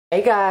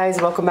Hey guys,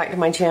 welcome back to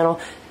my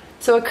channel.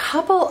 So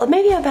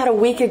maybe about a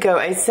week ago,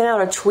 I sent out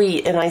a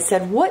tweet and I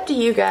said, what do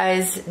you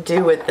guys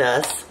do with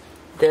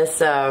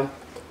this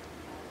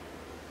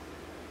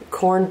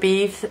corned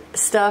beef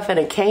stuff in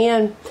a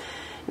can?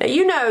 Now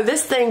you know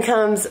this thing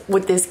comes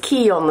with this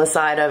key on the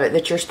side of it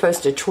that you're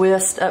supposed to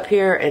twist up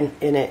here and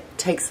it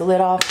takes the lid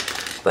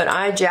off. But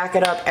I jack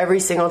it up every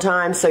single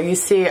time, so you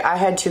see I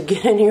had to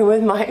get in here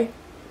with my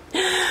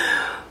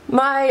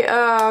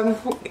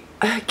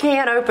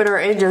can opener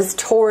and just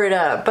tore it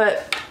up.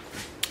 But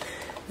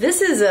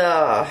this is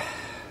a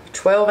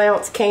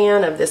 12-ounce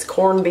can of this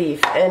corned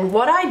beef, and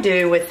what I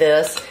do with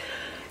this,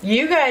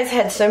 you guys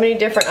had so many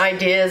different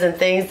ideas and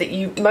things that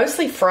you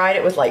mostly fried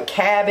it with like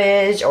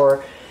cabbage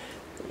or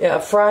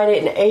fried it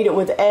and ate it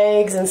with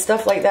eggs and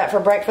stuff like that for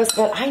breakfast,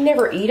 but I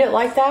never eat it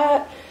like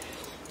that.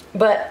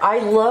 But I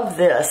love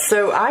this,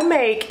 so I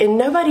make, and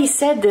nobody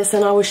said this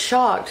and I was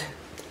shocked.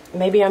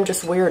 Maybe I'm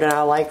just weird and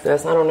I like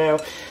this, I don't know.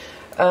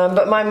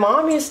 But my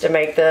mom used to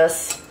make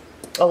this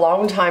a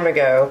long time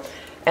ago,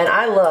 and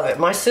I love it.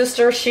 My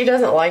sister, she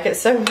doesn't like it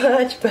so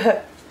much,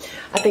 but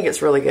I think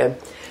it's really good.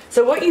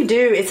 So what you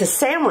do, it's a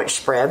sandwich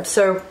spread.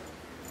 So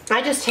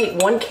I just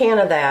take 1 can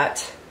of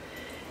that,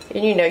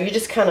 and you know, you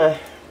just kind of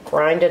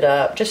grind it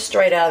up, just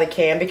straight out of the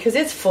can, because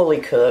it's fully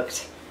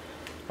cooked.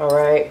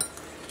 Alright.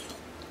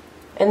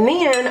 And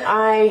then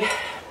I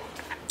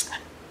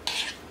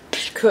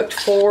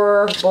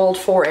boiled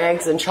 4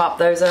 eggs and chopped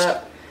those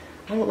up.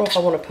 I don't know if I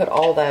want to put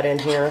all that in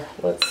here.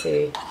 Let's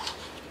see.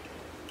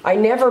 I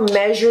never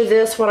measure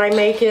this when I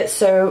make it,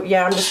 so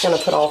yeah, I'm just going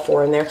to put all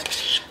 4 in there.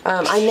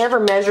 I never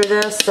measure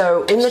this,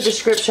 so in the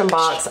description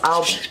box,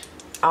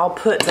 I'll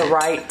put the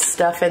right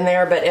stuff in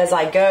there, but as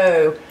I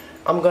go,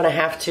 I'm going to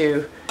have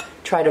to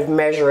try to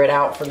measure it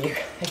out for you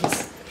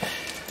guys.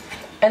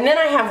 And then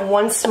I have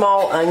 1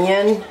 small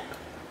onion.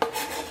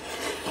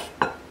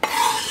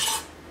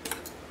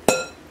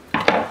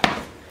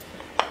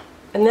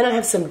 And then I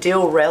have some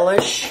dill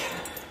relish.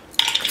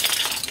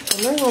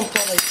 I'm going to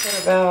probably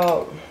put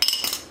about,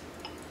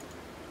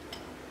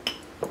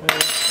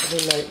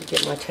 let me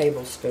get my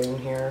tablespoon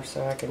here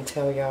so I can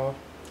tell y'all.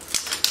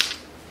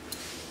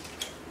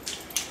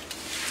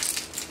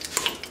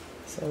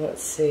 So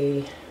let's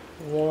see,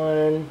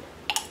 1,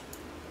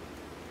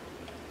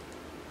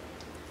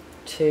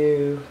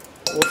 2,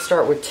 we'll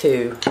start with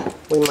 2.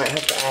 We might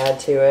have to add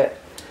to it.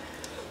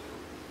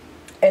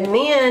 And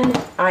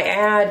then I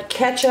add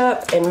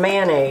ketchup and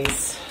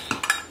mayonnaise.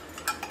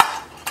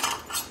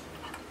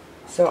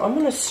 So I'm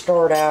going to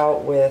start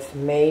out with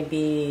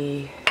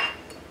maybe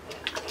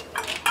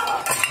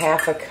a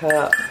half a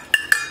cup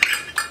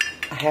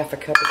of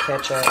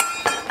ketchup.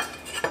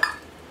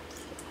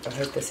 I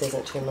hope this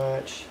isn't too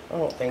much. I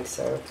don't think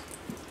so.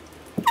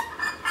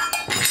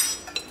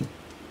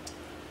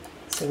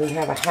 So we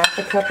have a half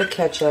a cup of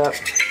ketchup.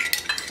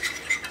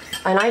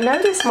 And I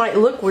know this might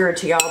look weird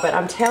to y'all, but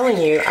I'm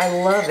telling you, I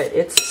love it.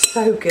 It's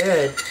so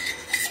good.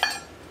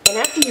 And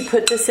after you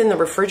put this in the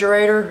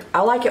refrigerator,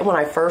 I like it when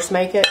I first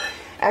make it.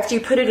 After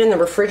you put it in the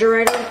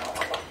refrigerator,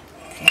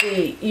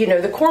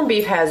 the corned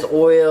beef has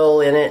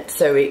oil in it,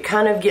 so it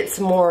kind of gets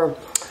more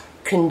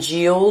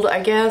congealed,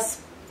 I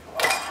guess.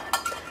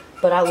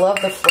 But I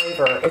love the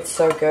flavor. It's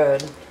so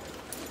good.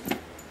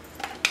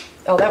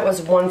 Oh, that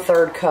was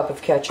 1/3 cup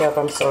of ketchup.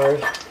 I'm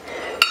sorry.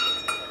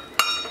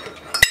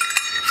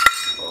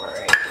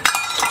 Alright.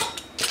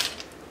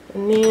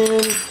 And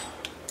then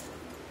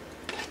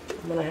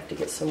I'm going to have to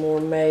get some more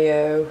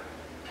mayo.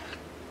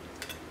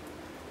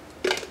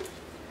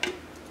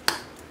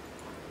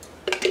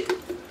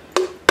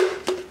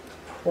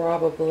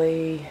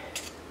 Probably,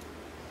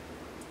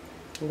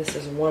 this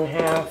is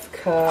 1/2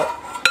 cup.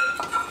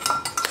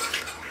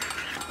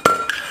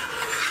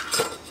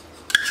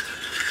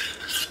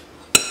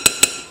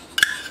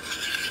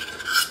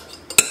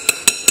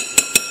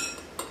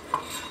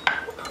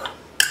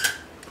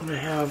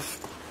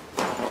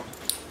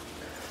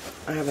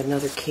 I have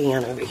another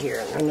can over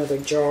here, another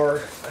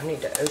jar I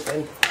need to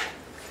open.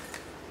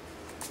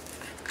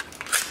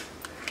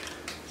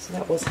 So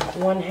that was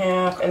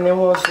 1/2, and then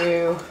we'll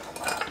do,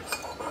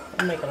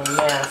 I'm making a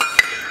mess.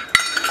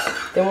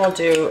 Then we'll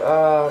do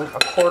a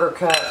 1/4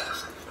 cup.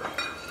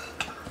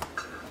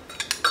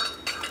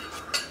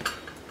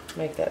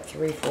 Make that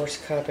 3/4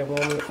 cup, and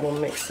we'll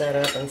mix that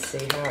up and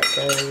see how it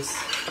goes.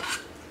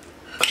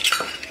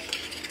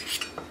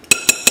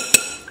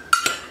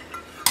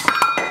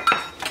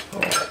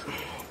 Right.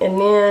 And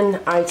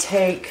then I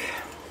take,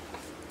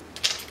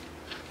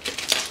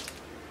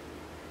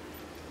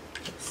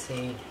 let's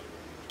see,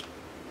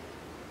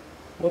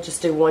 we'll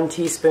just do 1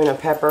 teaspoon of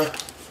pepper.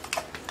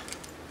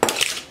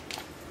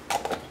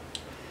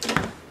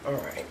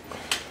 Alright,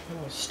 I'm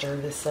going to stir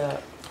this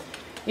up.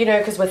 You know,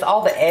 because with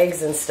all the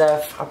eggs and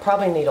stuff, I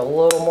probably need a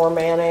little more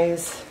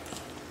mayonnaise.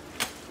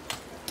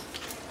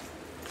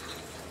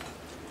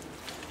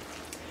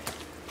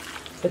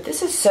 But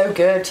this is so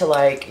good to,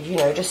 like, you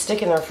know, just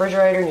stick in the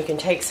refrigerator, and you can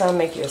take some,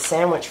 make you a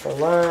sandwich for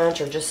lunch,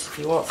 or just if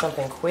you want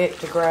something quick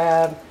to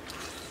grab.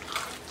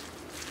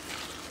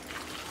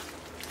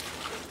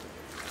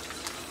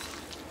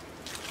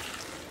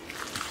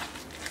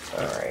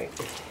 Alright.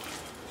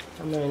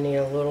 I'm going to need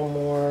a little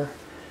more.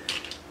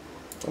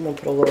 I'm going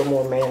to put a little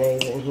more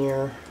mayonnaise in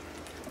here.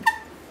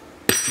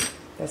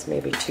 That's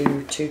maybe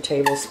two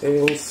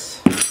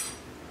tablespoons.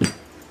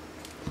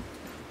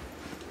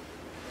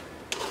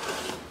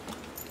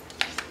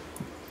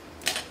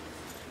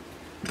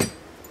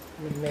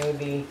 And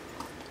maybe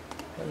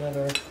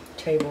another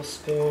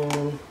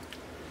tablespoon,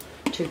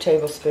 2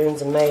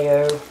 tablespoons of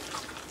mayo.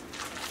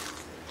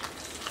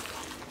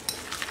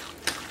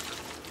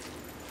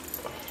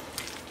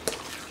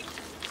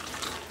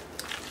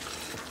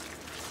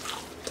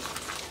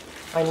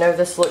 I know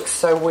this looks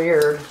so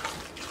weird,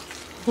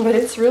 but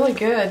it's really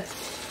good.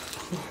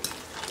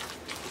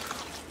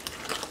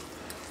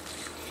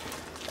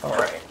 All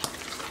right.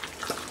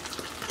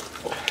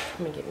 Let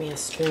me get me a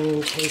spoon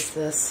and taste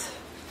this.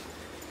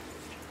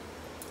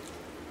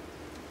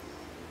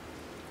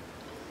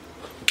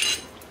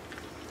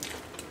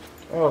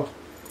 Oh.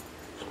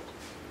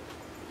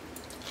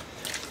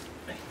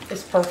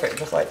 It's perfect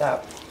just like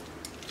that.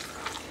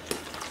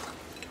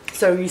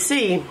 So you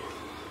see,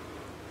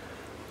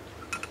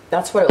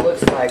 that's what it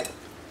looks like.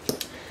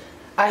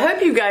 I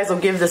hope you guys will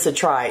give this a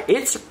try.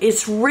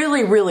 It's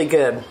really, really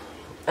good.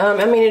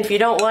 I mean, if you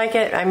don't like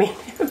it, I mean,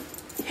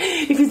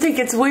 if you think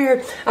it's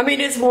weird, I mean,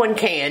 it's one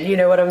can, you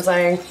know what I'm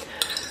saying?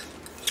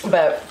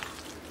 But,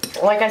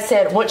 like I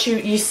said, once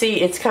you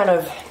see, it's kind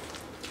of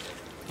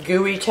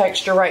gooey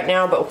texture right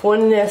now, but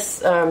when this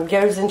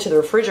goes into the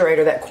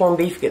refrigerator, that corned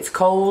beef gets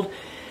cold,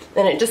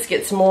 and it just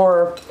gets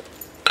more,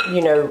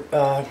 you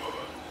know,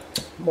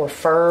 more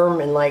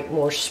firm and like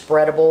more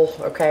spreadable.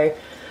 Okay,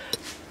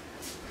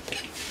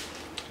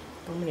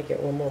 I'm gonna get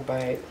one more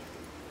bite.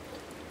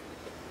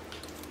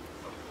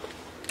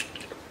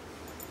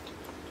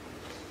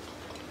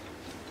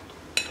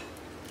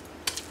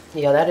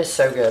 Yeah, that is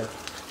so good.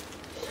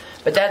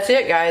 But that's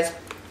it, guys.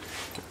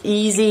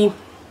 Easy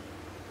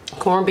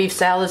corned beef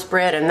salad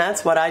spread, and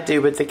that's what I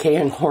do with the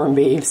canned corned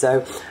beef.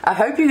 So I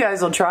hope you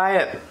guys will try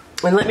it,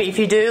 and let me, if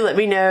you do, let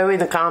me know in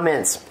the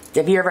comments.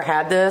 Have you ever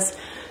had this?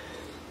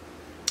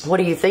 What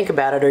do you think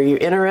about it? Are you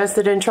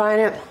interested in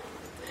trying it?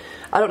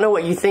 I don't know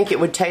what you think it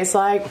would taste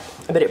like,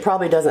 but it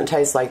probably doesn't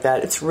taste like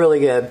that. It's really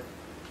good.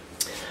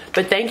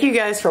 But thank you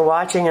guys for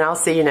watching, and I'll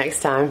see you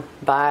next time.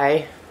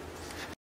 Bye.